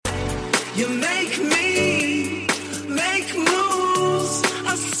You make me make moves.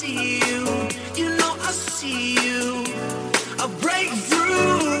 I see you, you know I see you. I break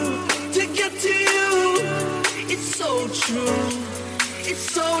through to get to you. It's so true,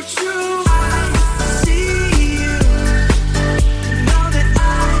 it's so true. I see you, know that I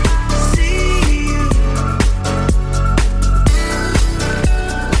see you.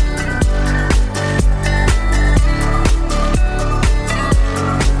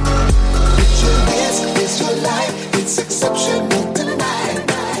 It's your dance, it's your life, it's exceptional tonight.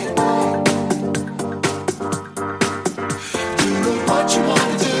 Do what you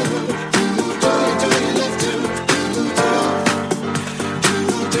wanna do. Do you live to? Do what you wanna do. Do you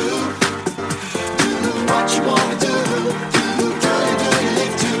live to? Do what you wanna do. Do you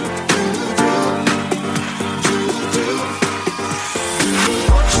live to?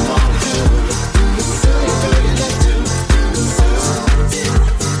 What you wanna do. Do you live to?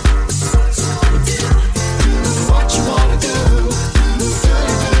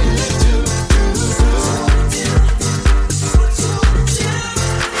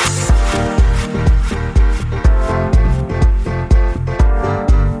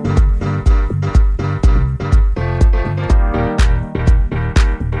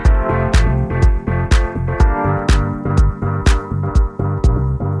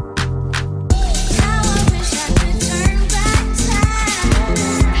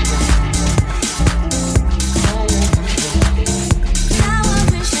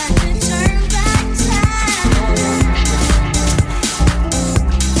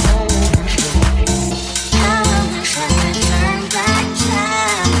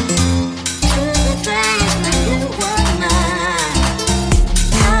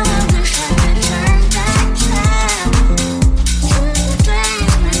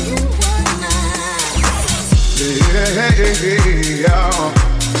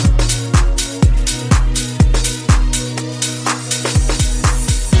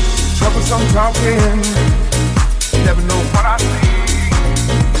 Troublesome talking, never know what I see.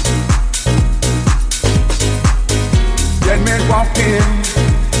 Dead man walking,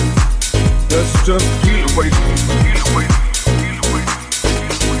 just peel away.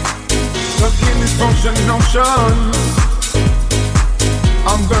 Stuck in this motion notions,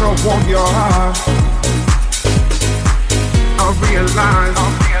 I'm gonna warm your heart. I'll realize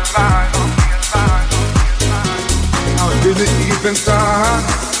how did it even start?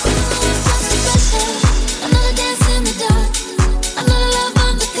 Another dance in the dark, another love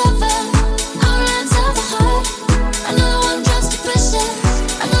undercover, our lines of the heart, another one drops to pressure,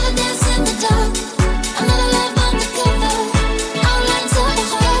 another dance in the dark, another love undercover, our lines of the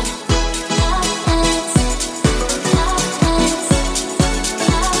heart.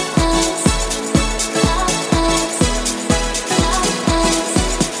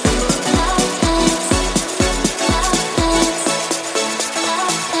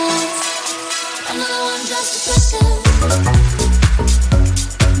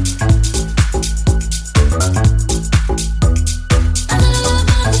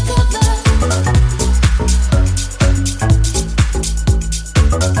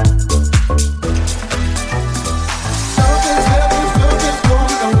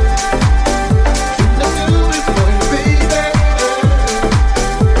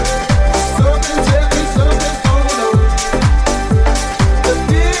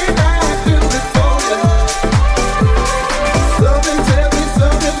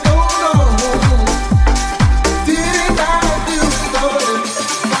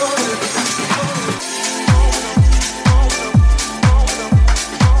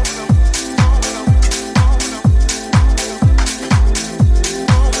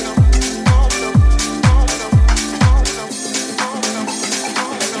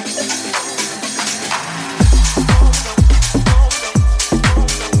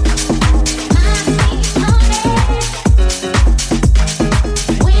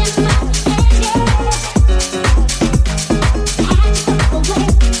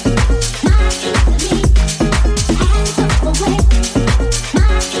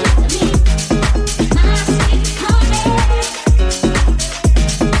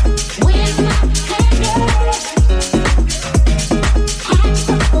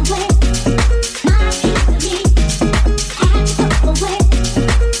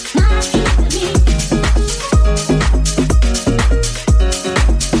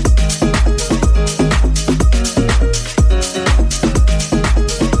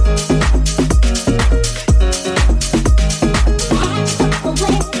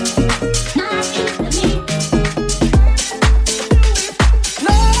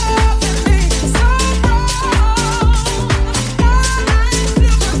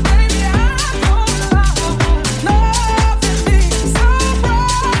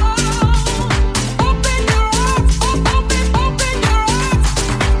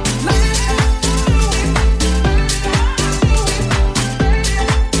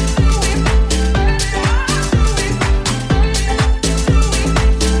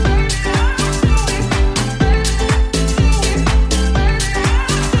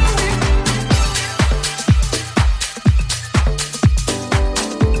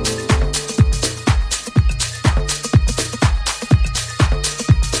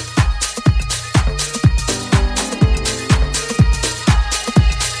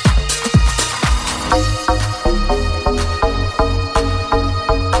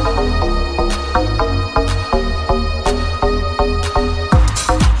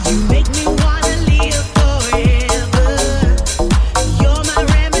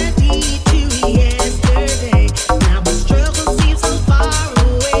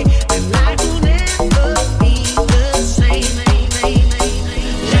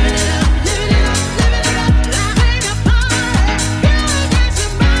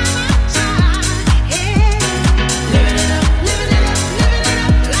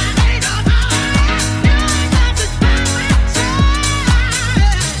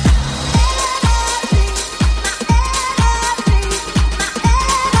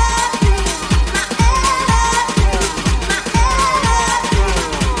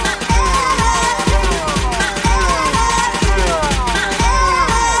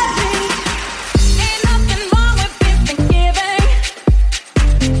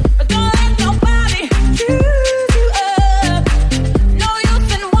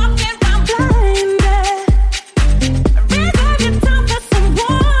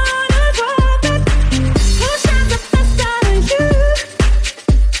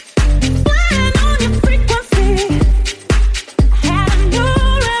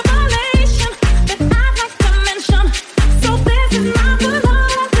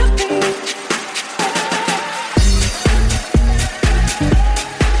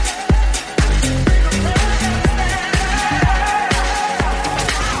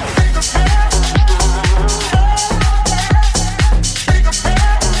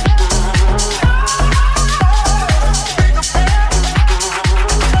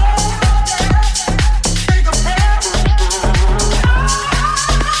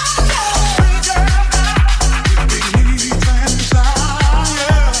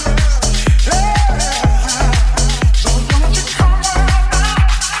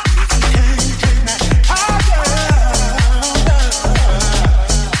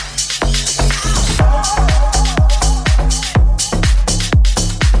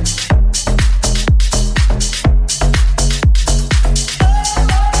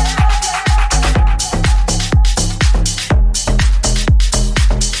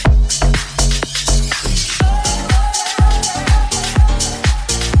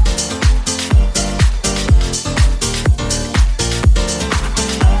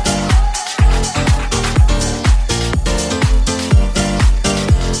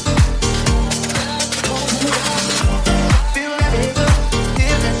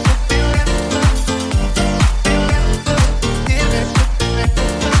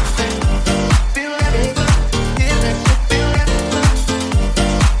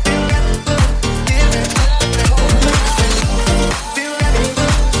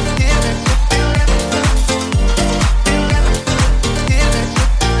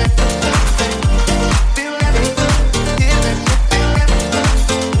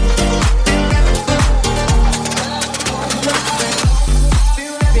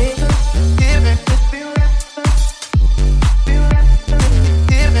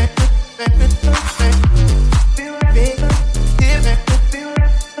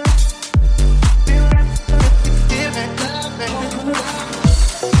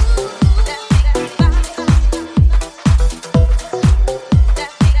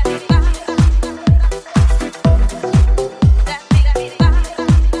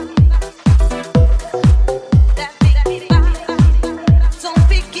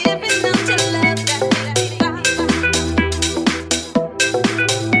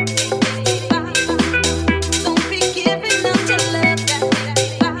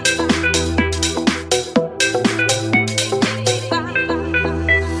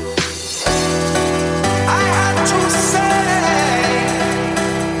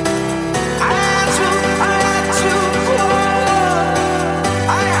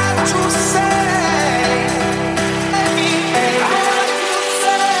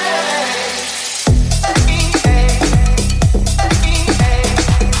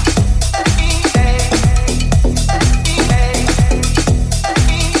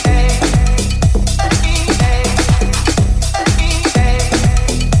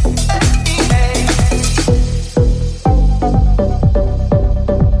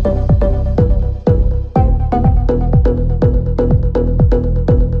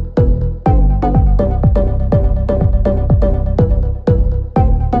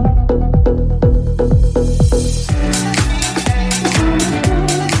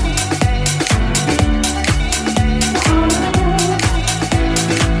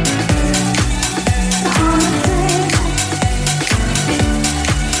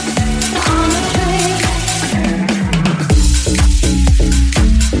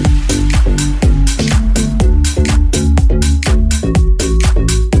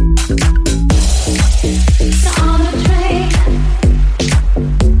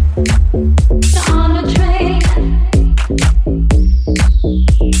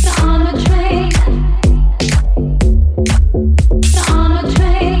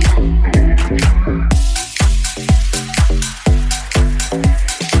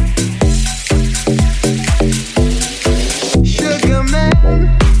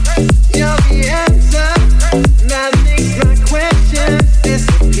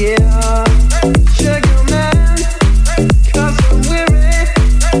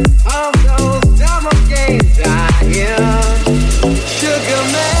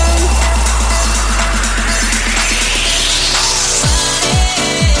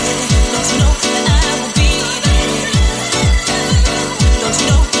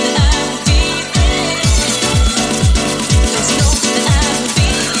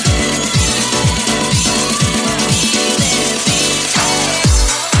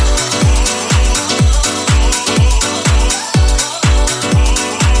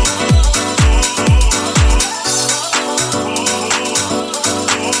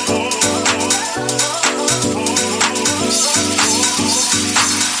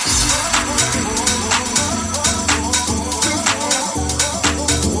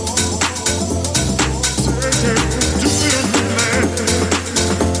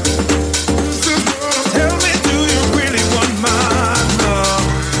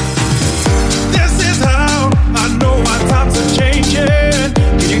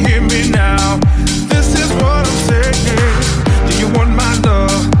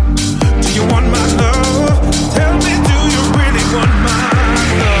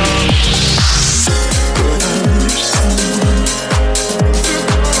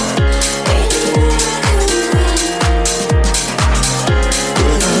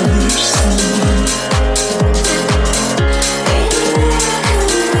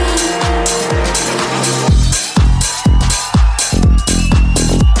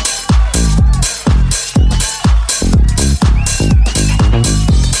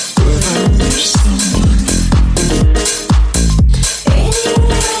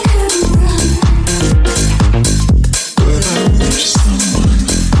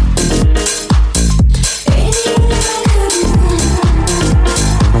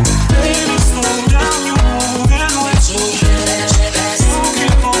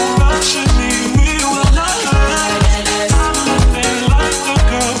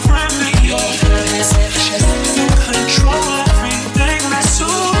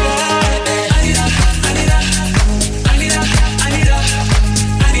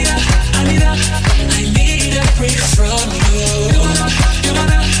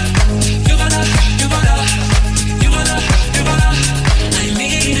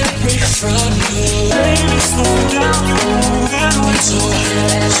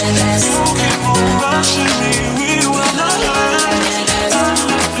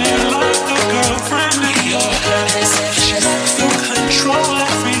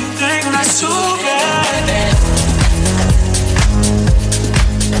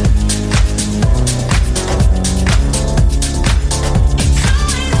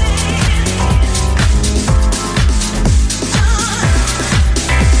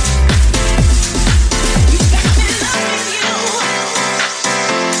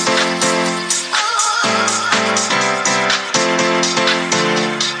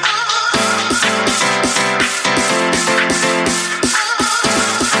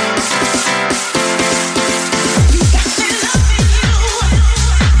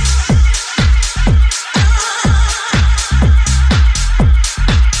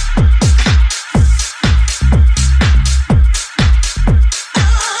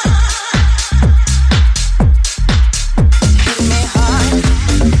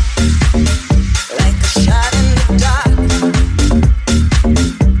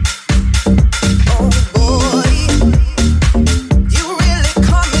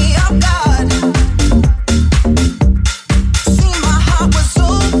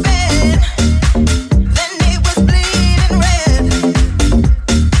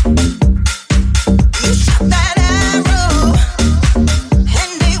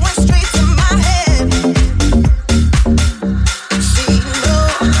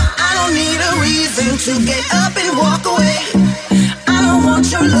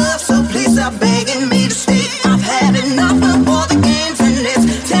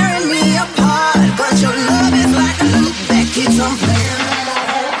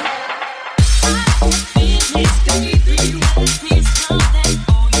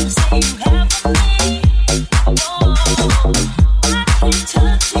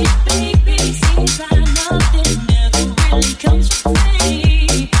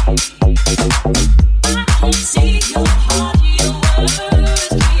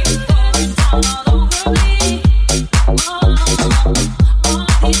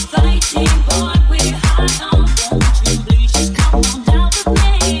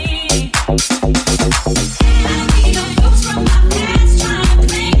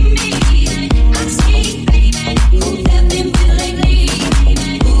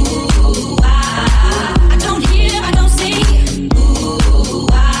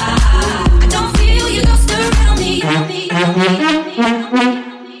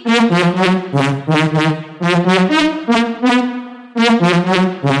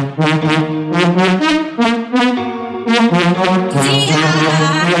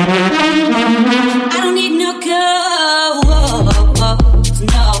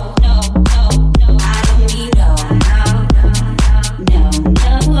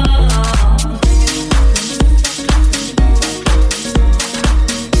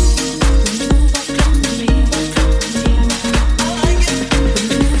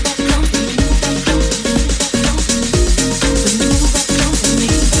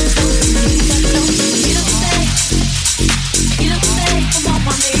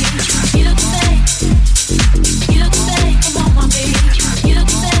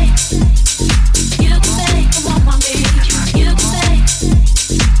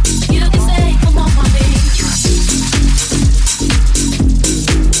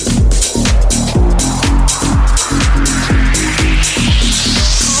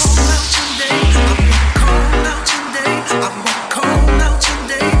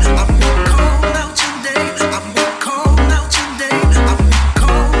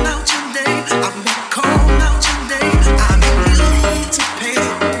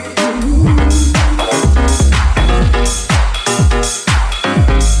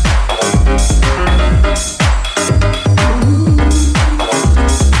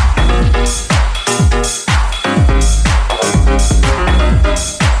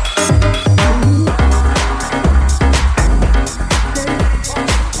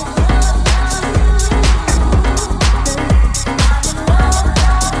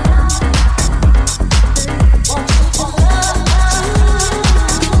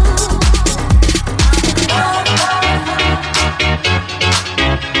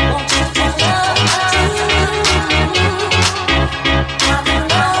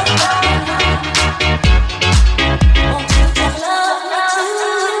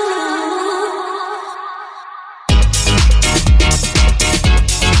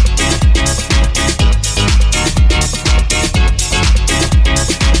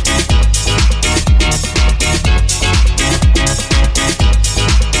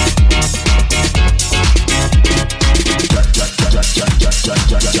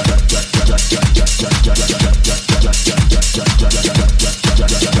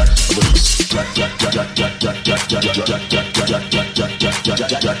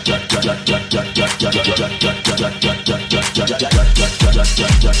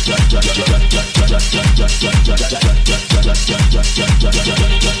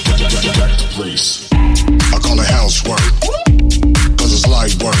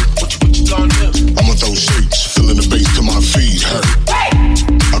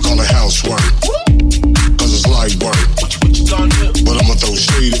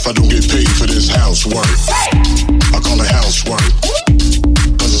 housework. I call it housework,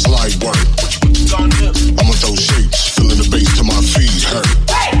 cause it's light work. I'm with those shapes, feeling the bass till my feet hurt.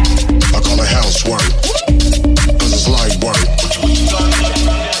 I call it housework, cause it's light work.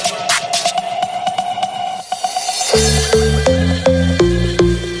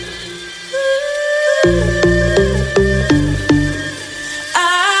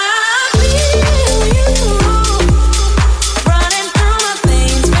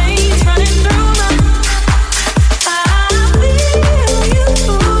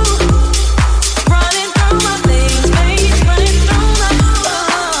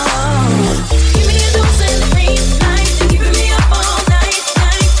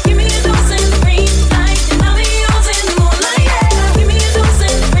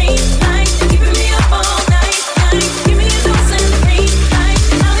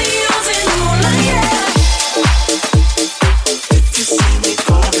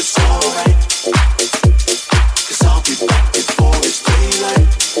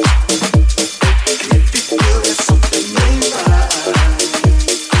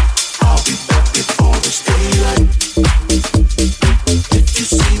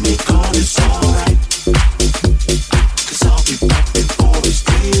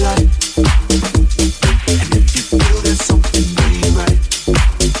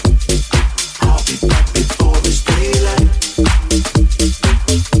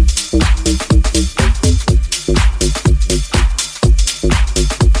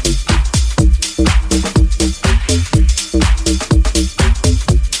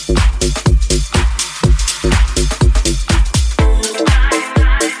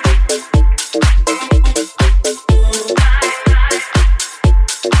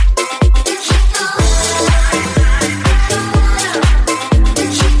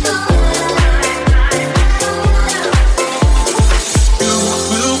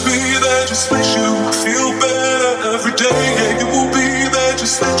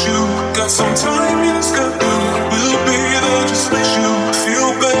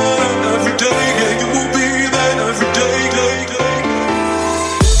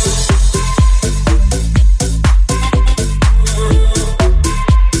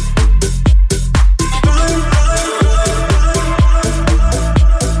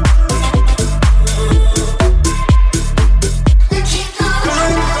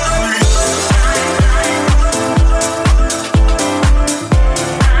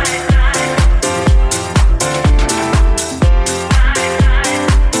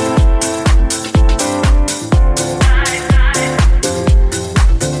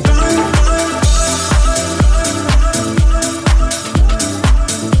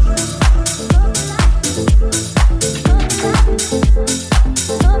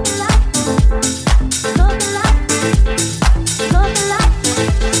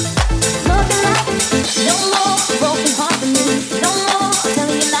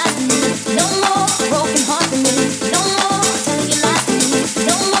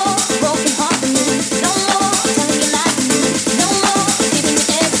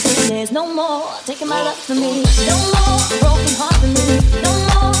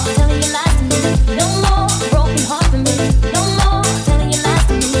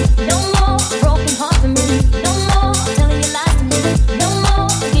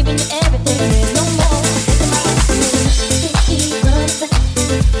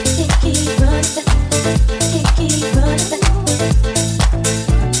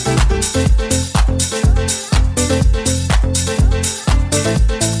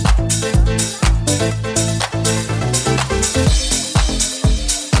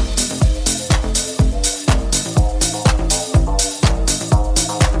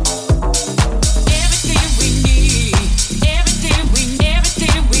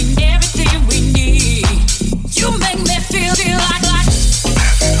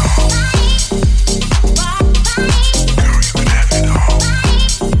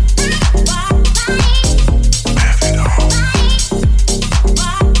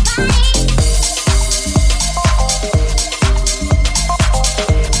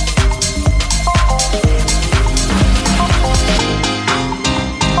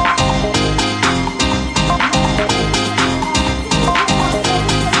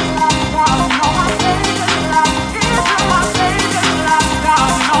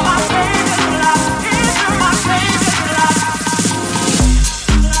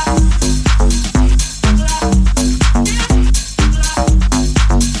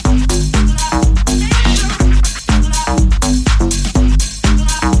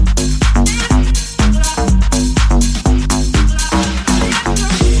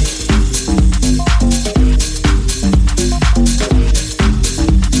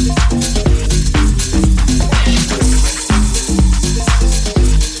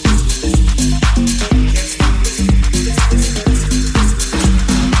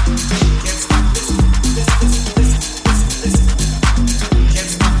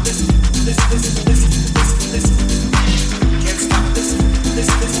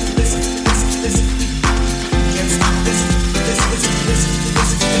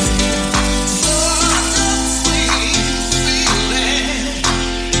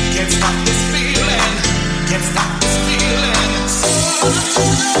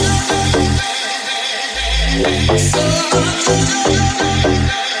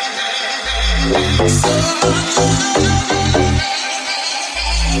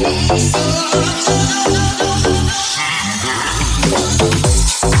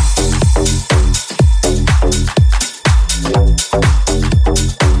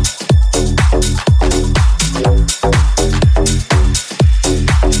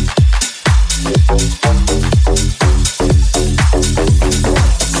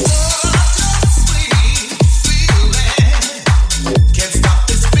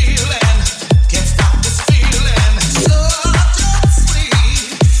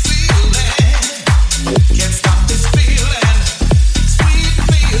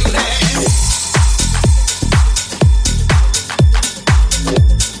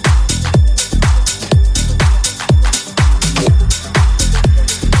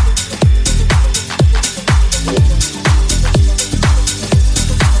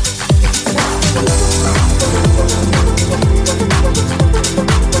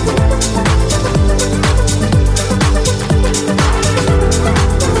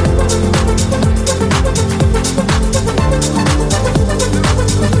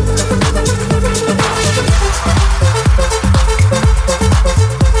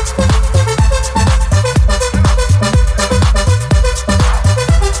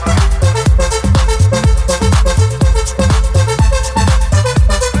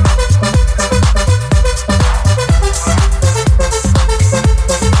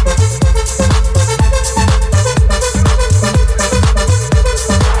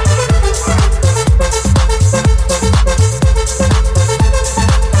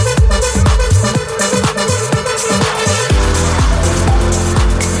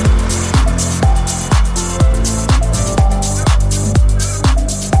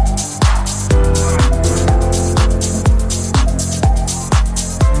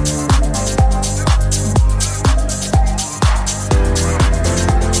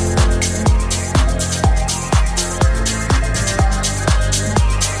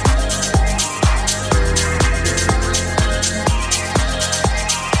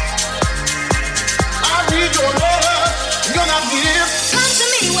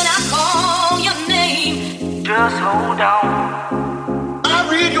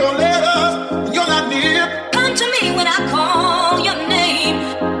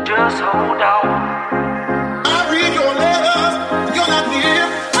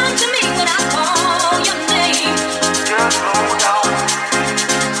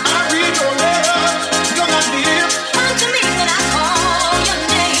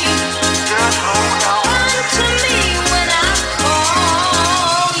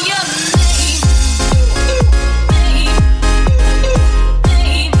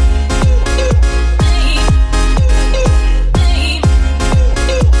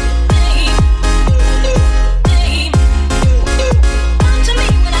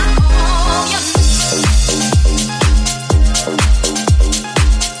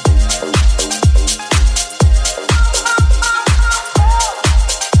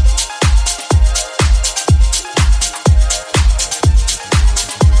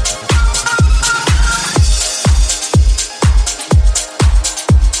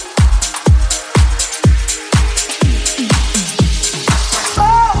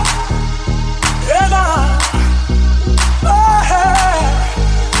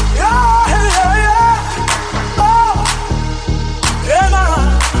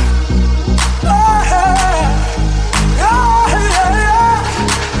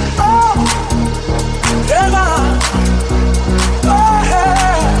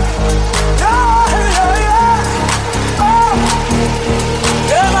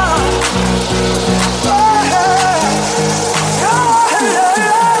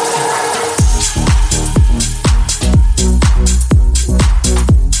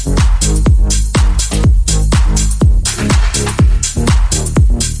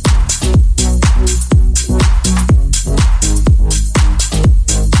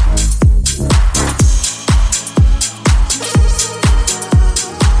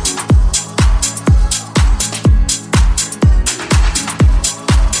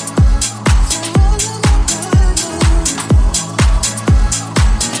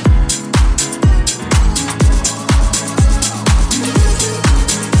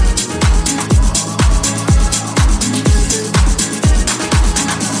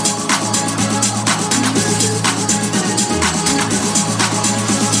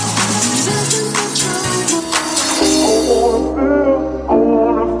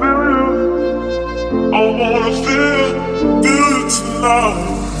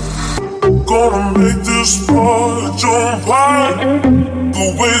 Gonna make this part jump high.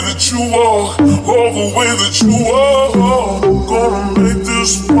 The way that you walk, all the way that you walk. Gonna make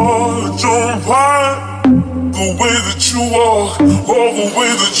this part jump high. The way that you walk, all the way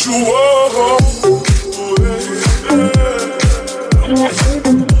that you walk.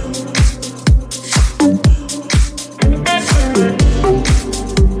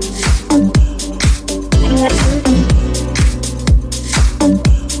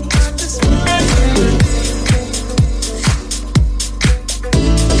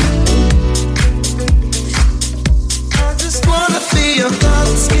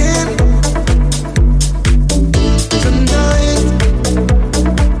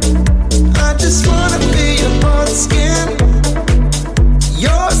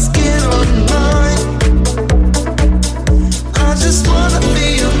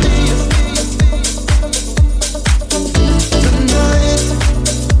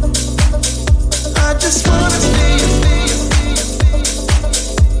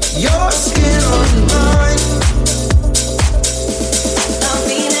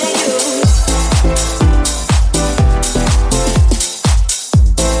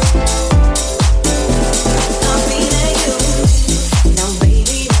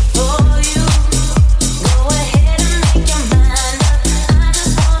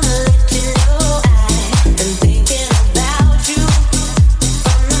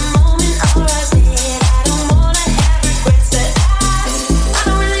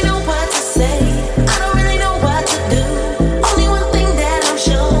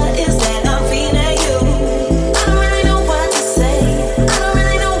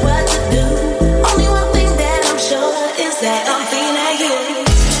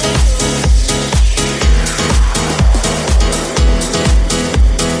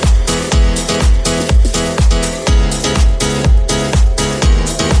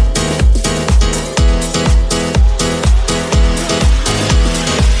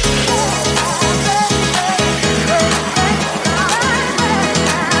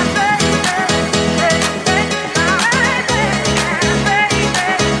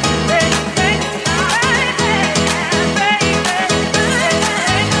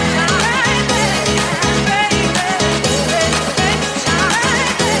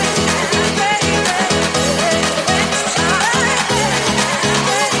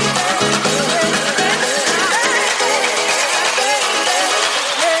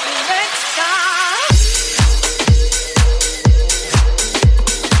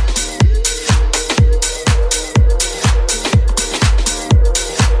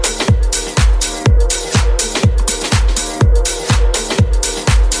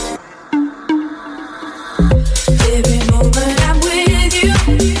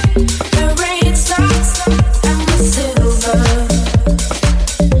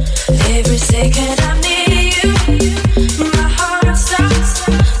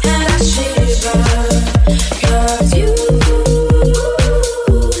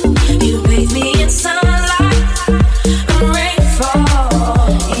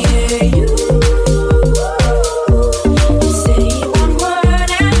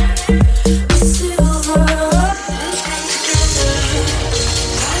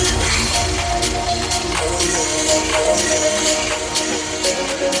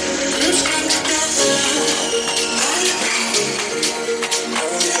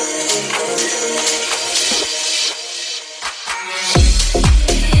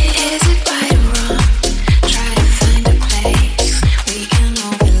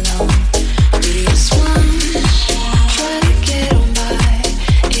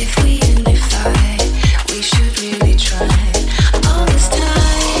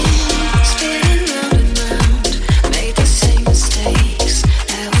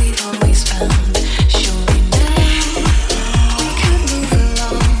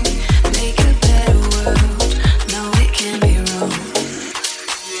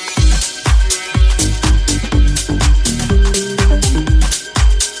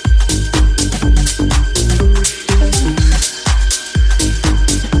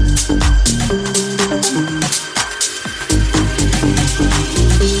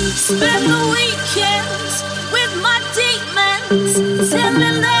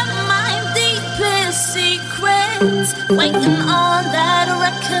 waiting on that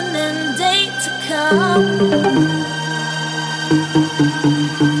reckoning day to come.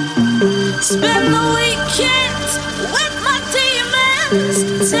 Spend the weekend with my demons,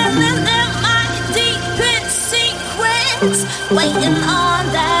 telling them my deepest secrets, waiting on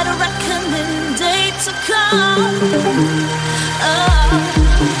that reckoning day to come.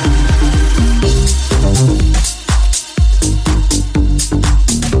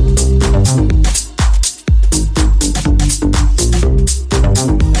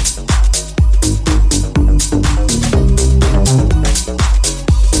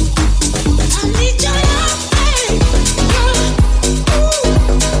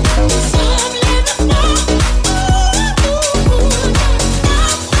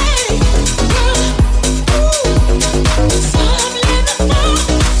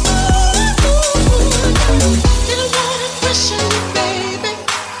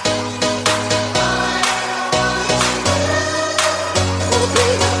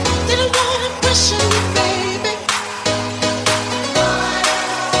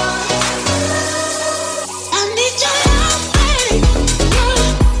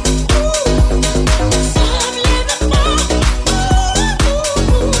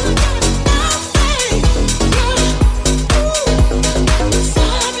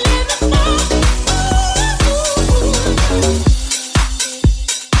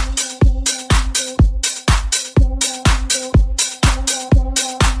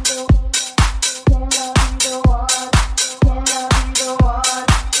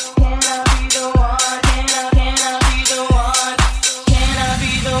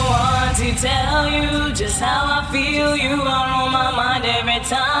 me tell you just how I feel. You are on my mind every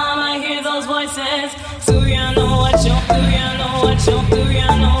time I hear those voices. Do you know what you? Do you know what you? Do you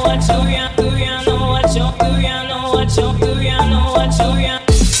know what you? Do you know what you? Do you know what you? Do you know what you?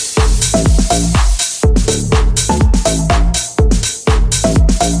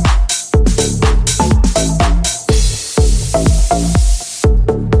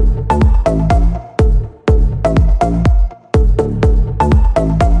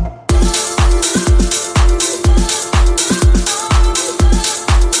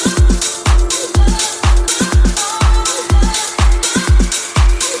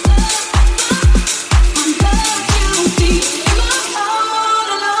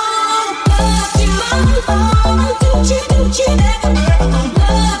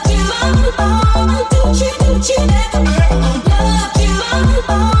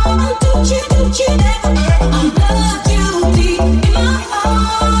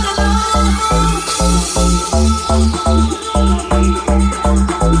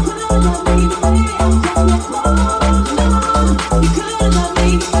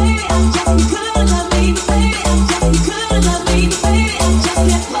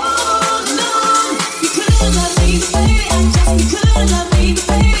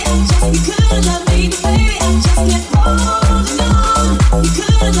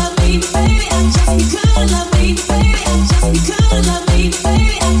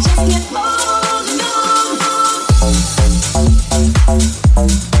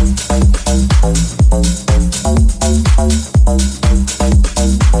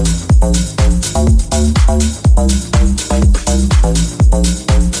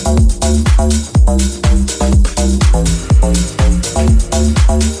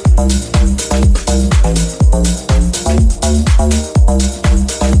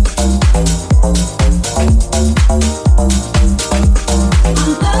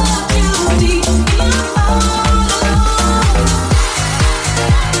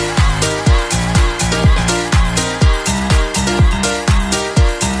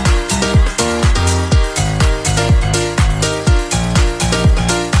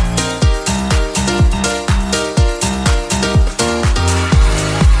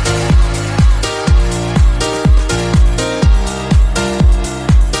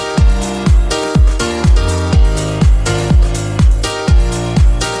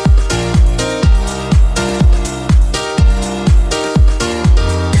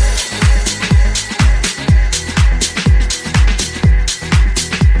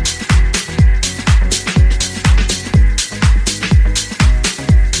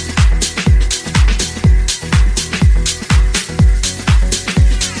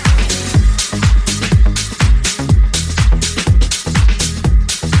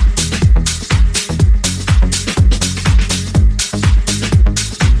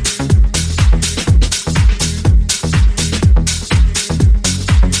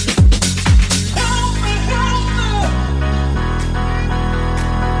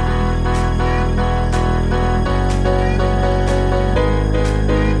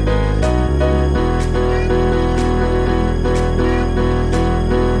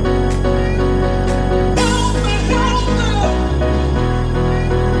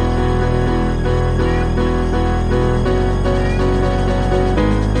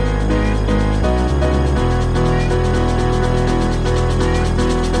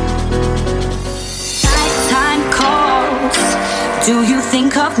 Do you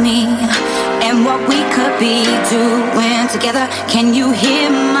think of me and what we could be doing together? Can you hear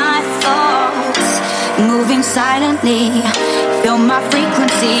my thoughts moving silently? Feel my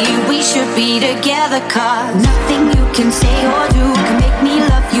frequency, we should be together. Cause nothing you can say or do can make me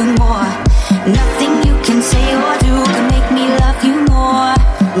love you more. Nothing you can say or do can make me love you more.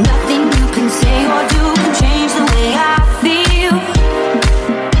 Nothing you can say or do can change the way I feel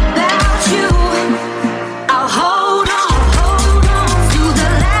about you. I'll hold on to the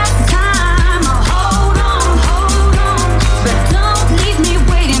last time. I'll hold on, but don't leave me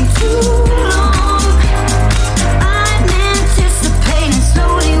waiting too long. I'm anticipating,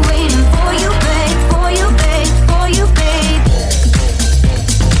 slowly waiting for you, babe, for you, babe, for you, babe.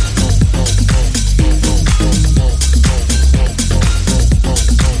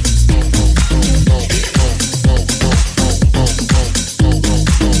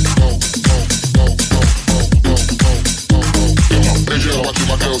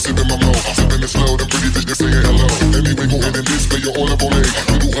 Sipping my mouth, sipping it slow, the pretty bitch, they saying hello. Anyway, go ahead and display your all up on it.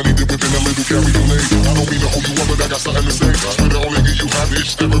 Little honey dip within a little cabriolet. I don't mean to hold you up, but I got something to say. Swear to only get you hot,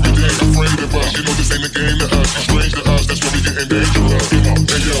 bitch, every day. Afraid of us, you know this ain't a game to us. It's strange to us, that's why we getting dangerous.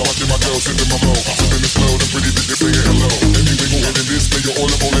 Hey yo, watching my girl, sipping my mouth, sipping it slow, the pretty bitch, they saying hello. Anyway, go ahead and display your all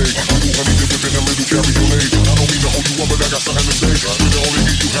up on it.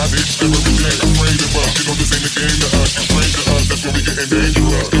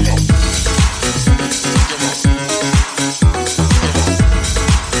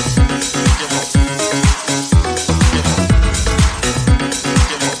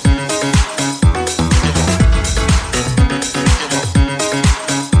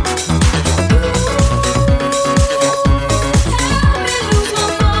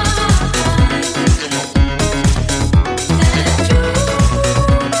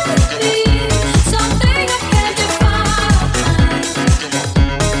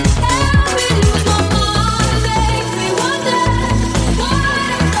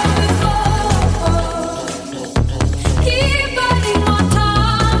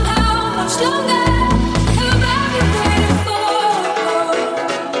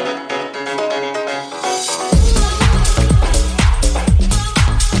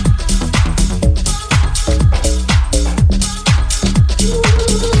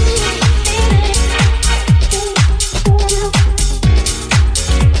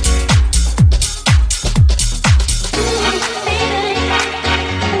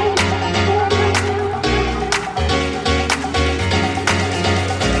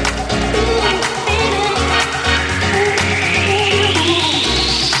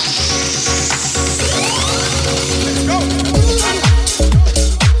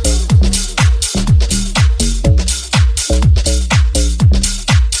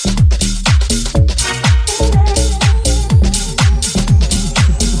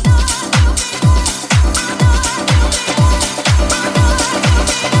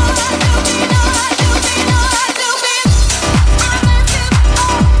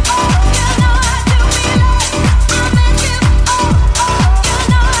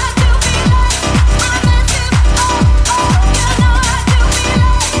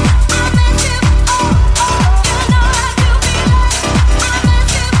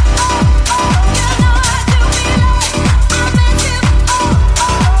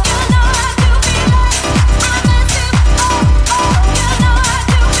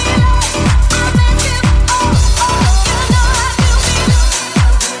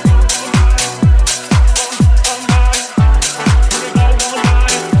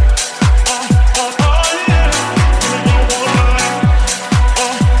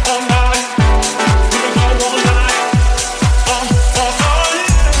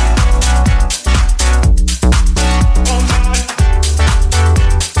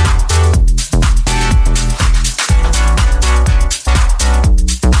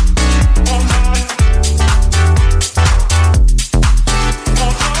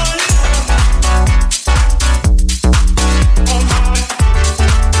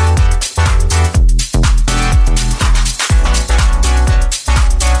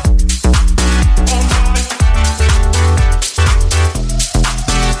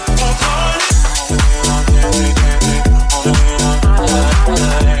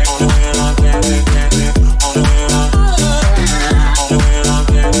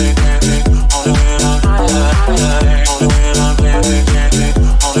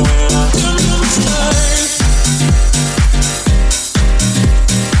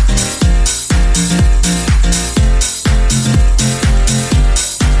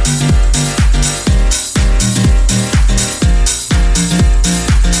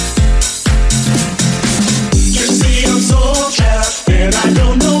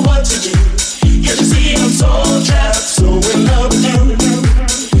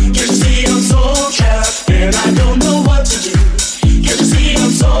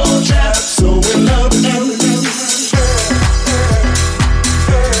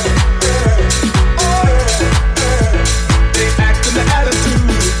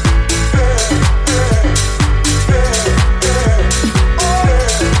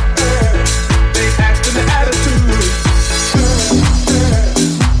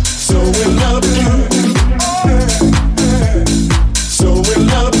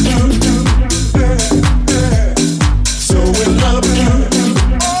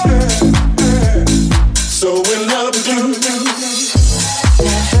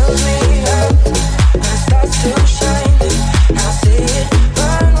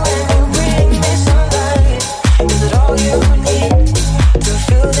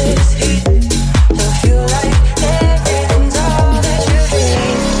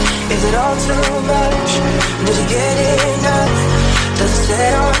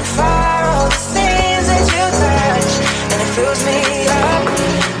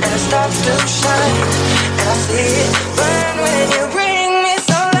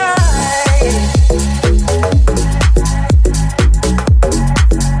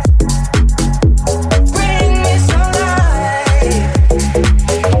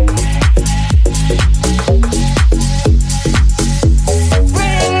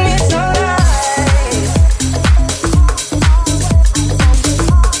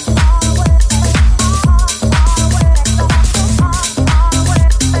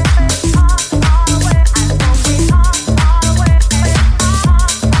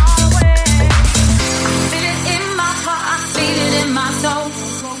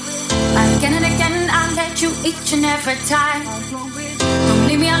 each and every time. Don't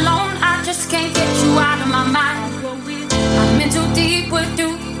leave me alone, I just can't get you out of my mind. I'm in too deep with you,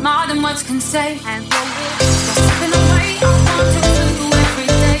 more than words can say. Slipping away, I want to do every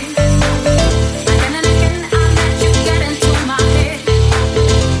day. Again and again, I let you get into my head.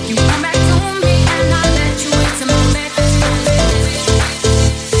 You come back to me and I let you into my bed.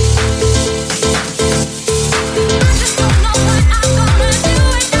 I just don't know what I'm gonna do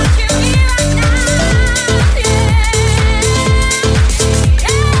without you here right now.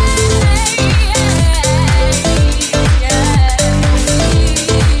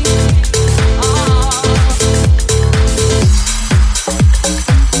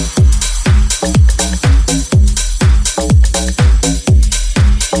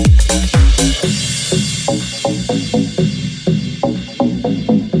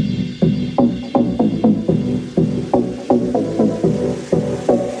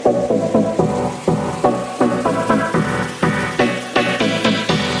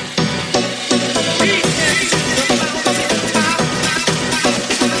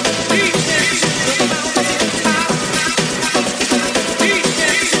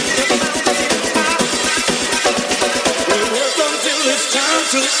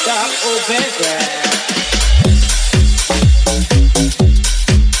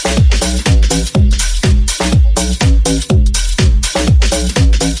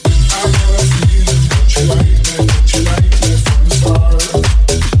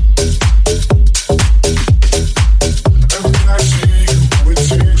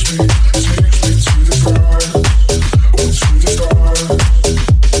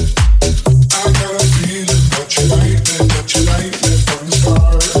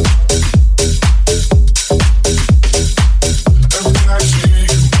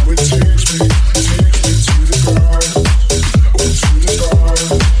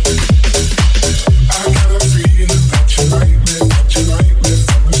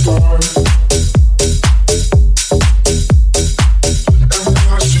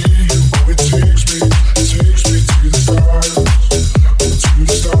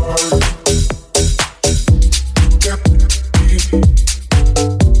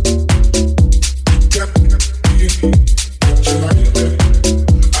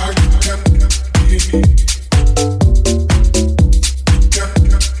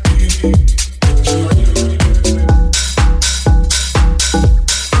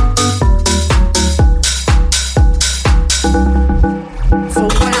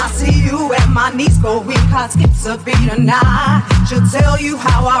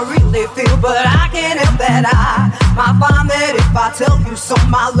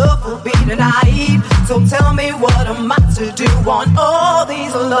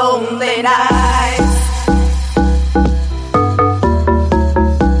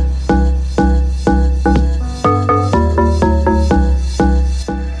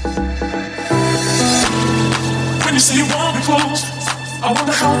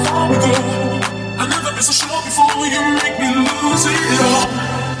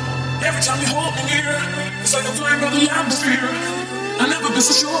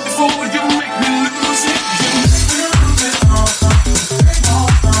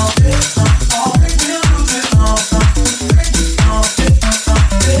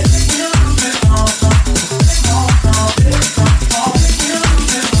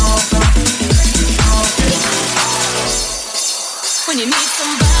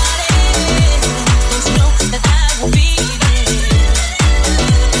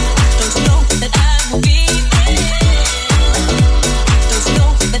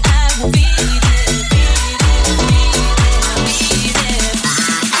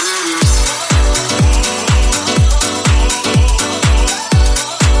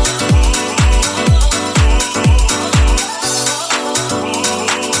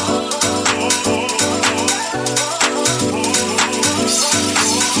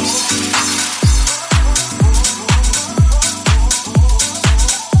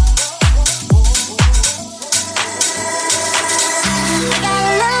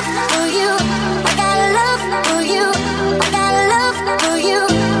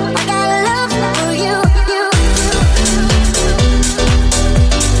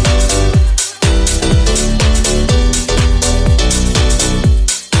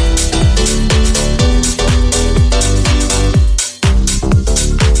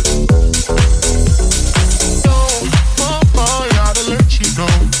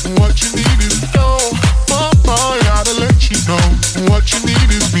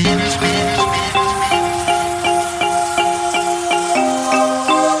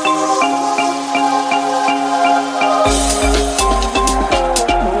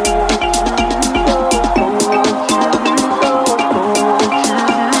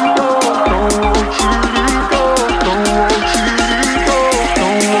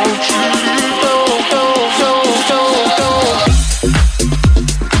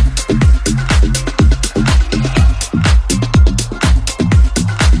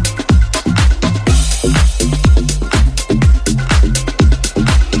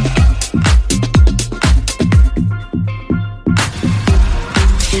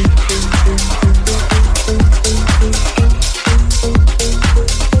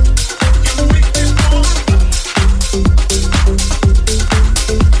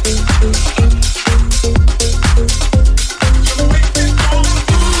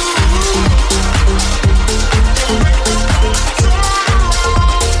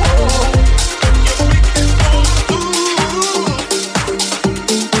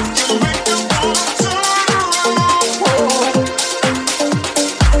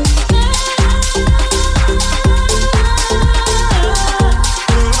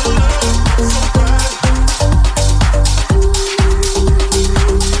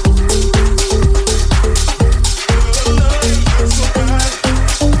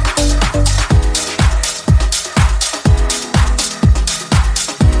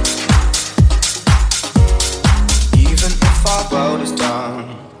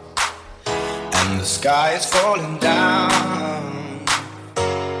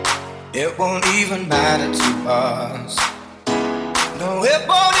 It won't even matter to us. No, it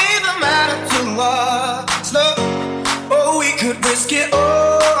won't even matter to us. No, oh, we could risk it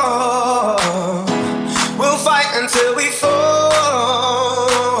all. We'll fight until we fall.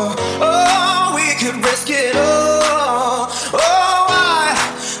 Oh, we could risk it all. Oh,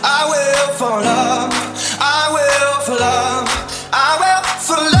 I will for love. I will for love. I will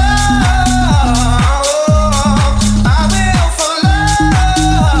for love.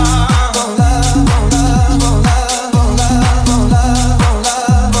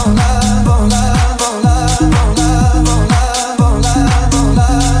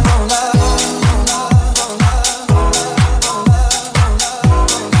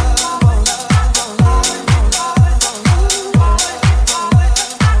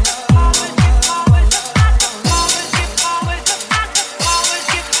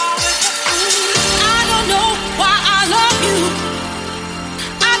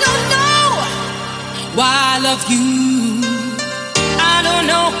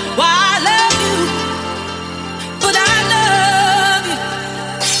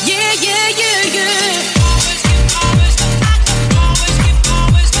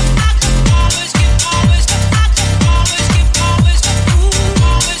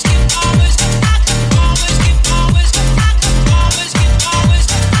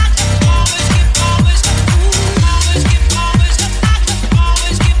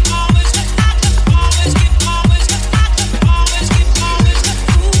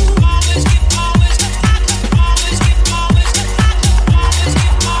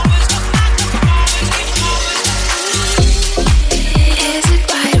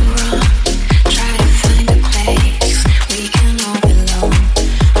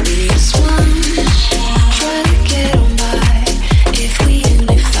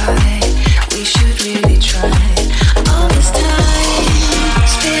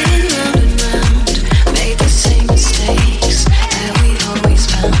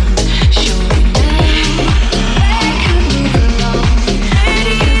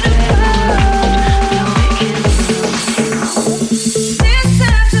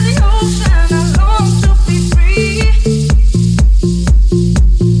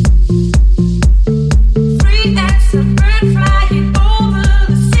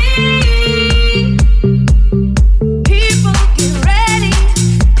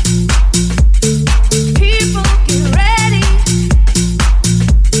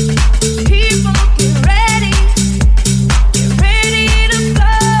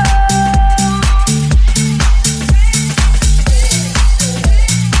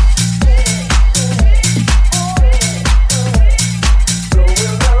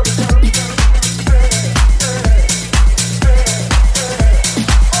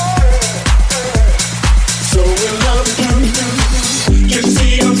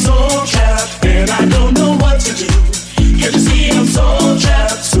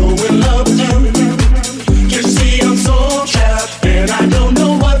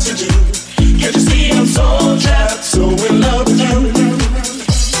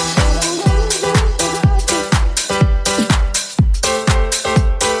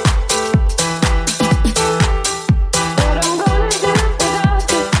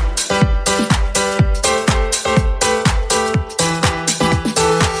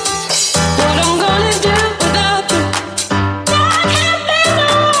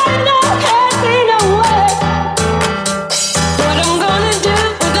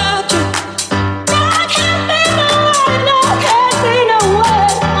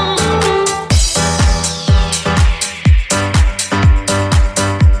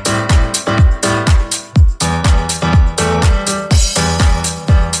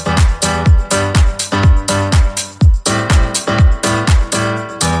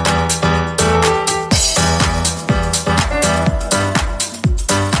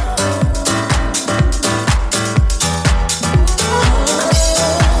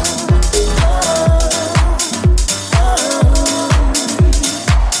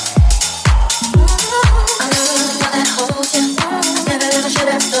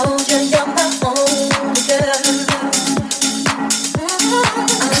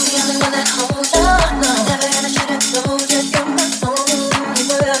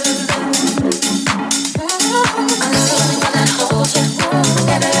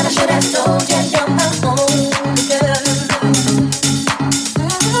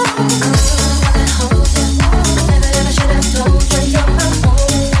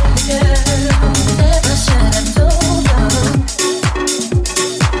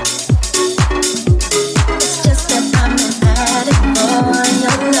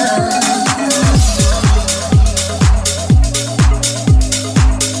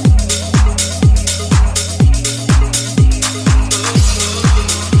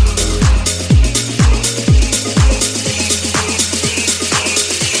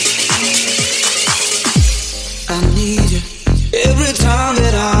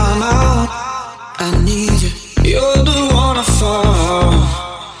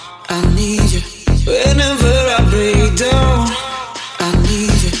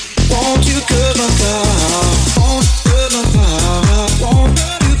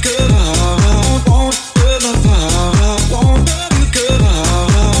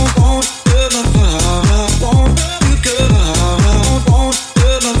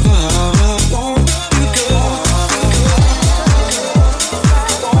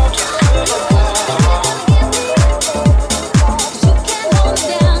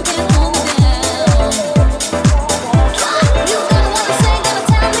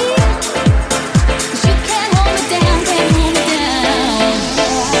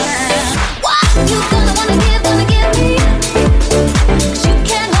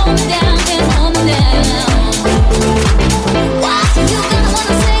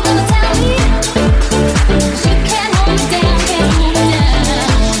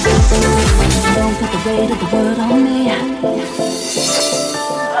 weight of the world on me. Alone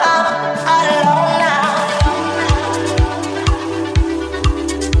now.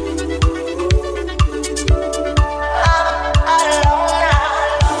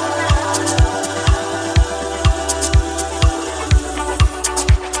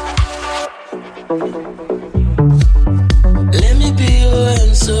 Let me be your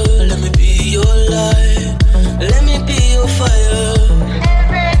answer, let me be your light, let me be your fire,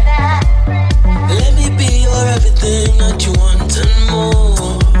 let me be your everything that you want and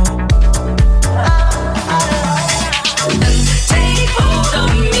more. Take hold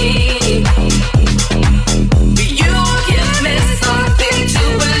of me. You give me something to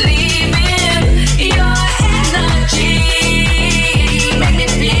believe in. Your energy make me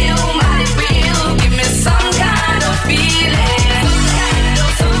feel mighty real. Give me some kind of feeling, some kind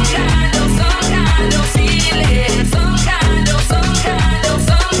of feeling, some kind of feeling, some kind of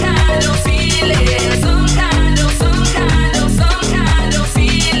feeling, some kind of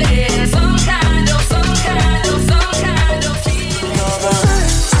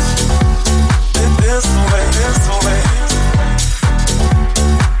This way, this way.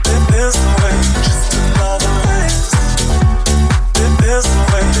 This way, just another race. This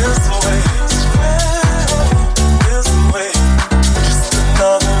way, this way. This way, just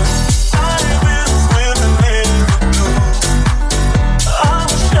another. I been swimming in the blue. I'm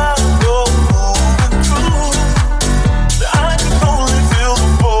shallow moving through. I can only feel the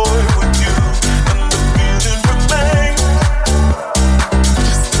void with you, and the feeling remains.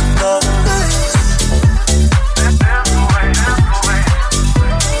 Just another race.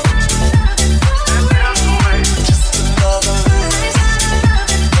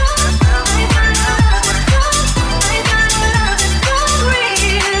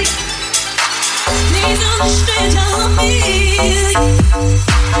 Please understand how I feel.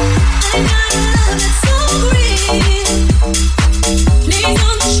 I got a love that's so real. Please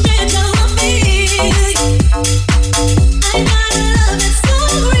understand how I feel. I got a love that's so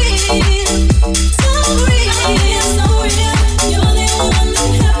real, so real, so real. You're the only one that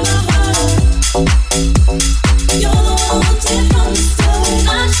can have my heart. You're the one I wanted from the start.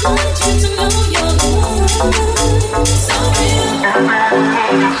 I just wanted you to know you're the one, so real.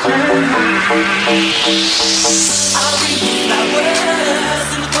 I'll repeat my words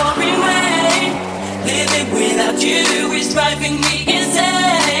in the pouring rain.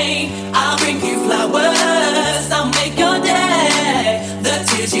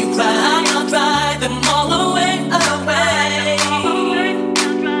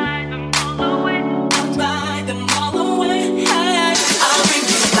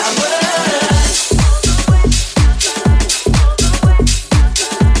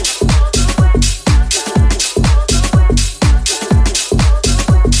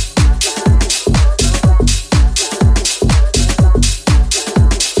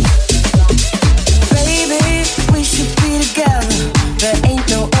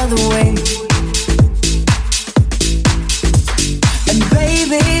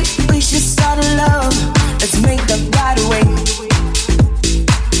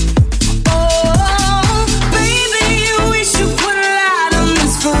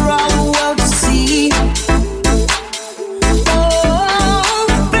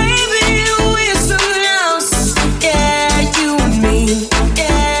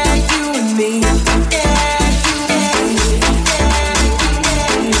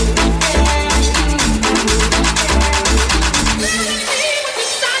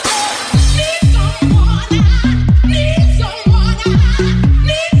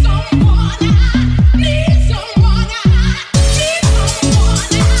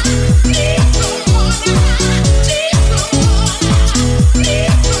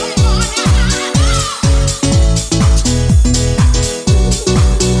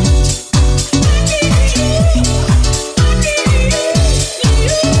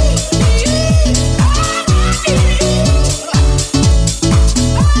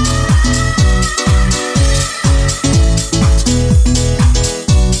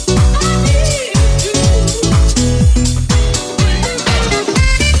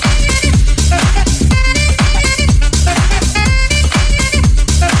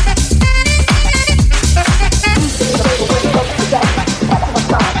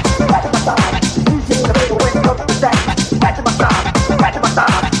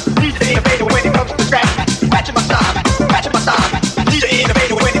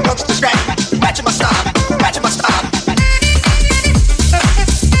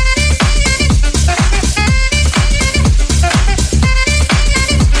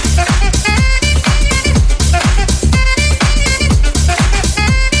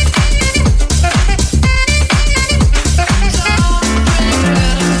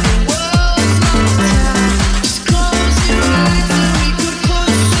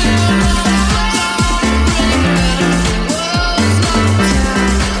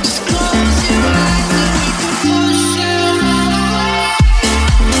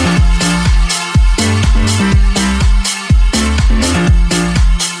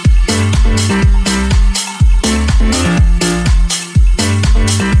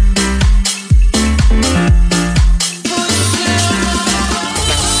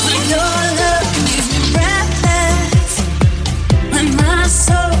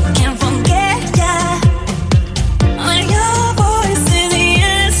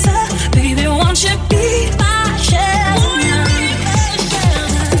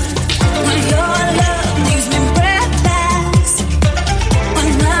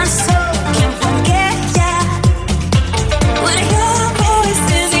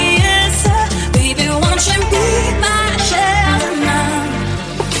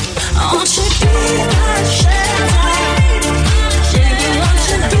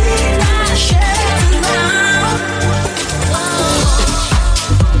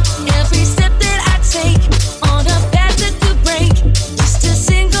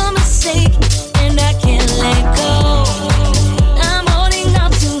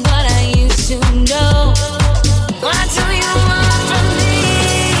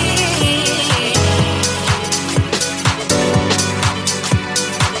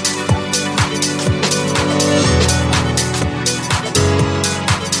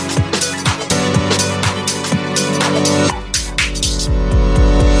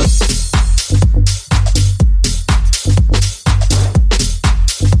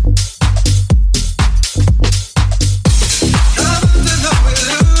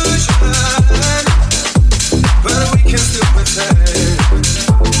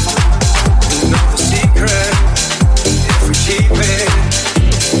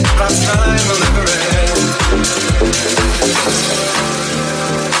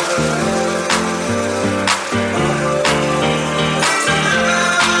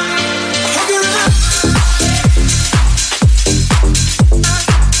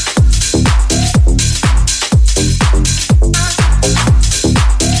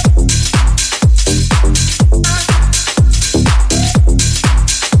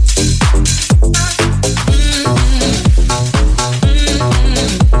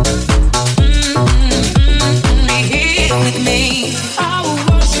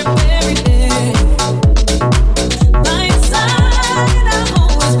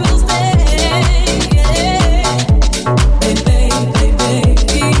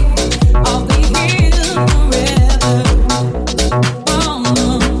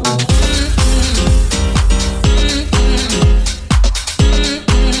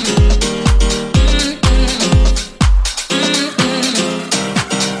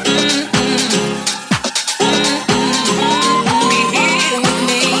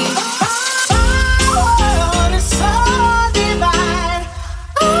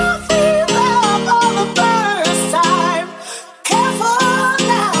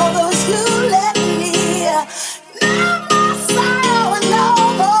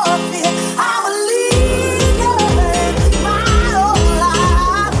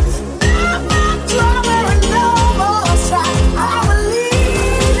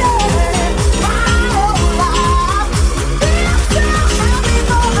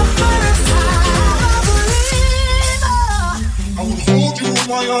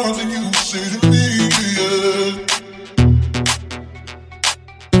 something you would say to me, yeah.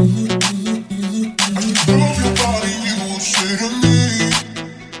 I can prove your body, you would say to me.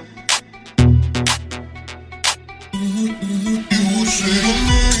 You would say to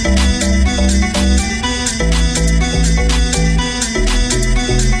me.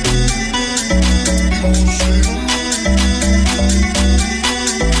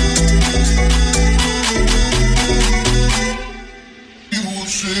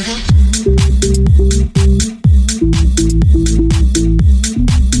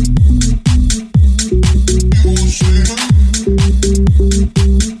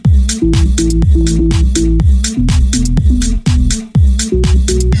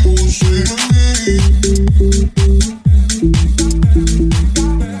 You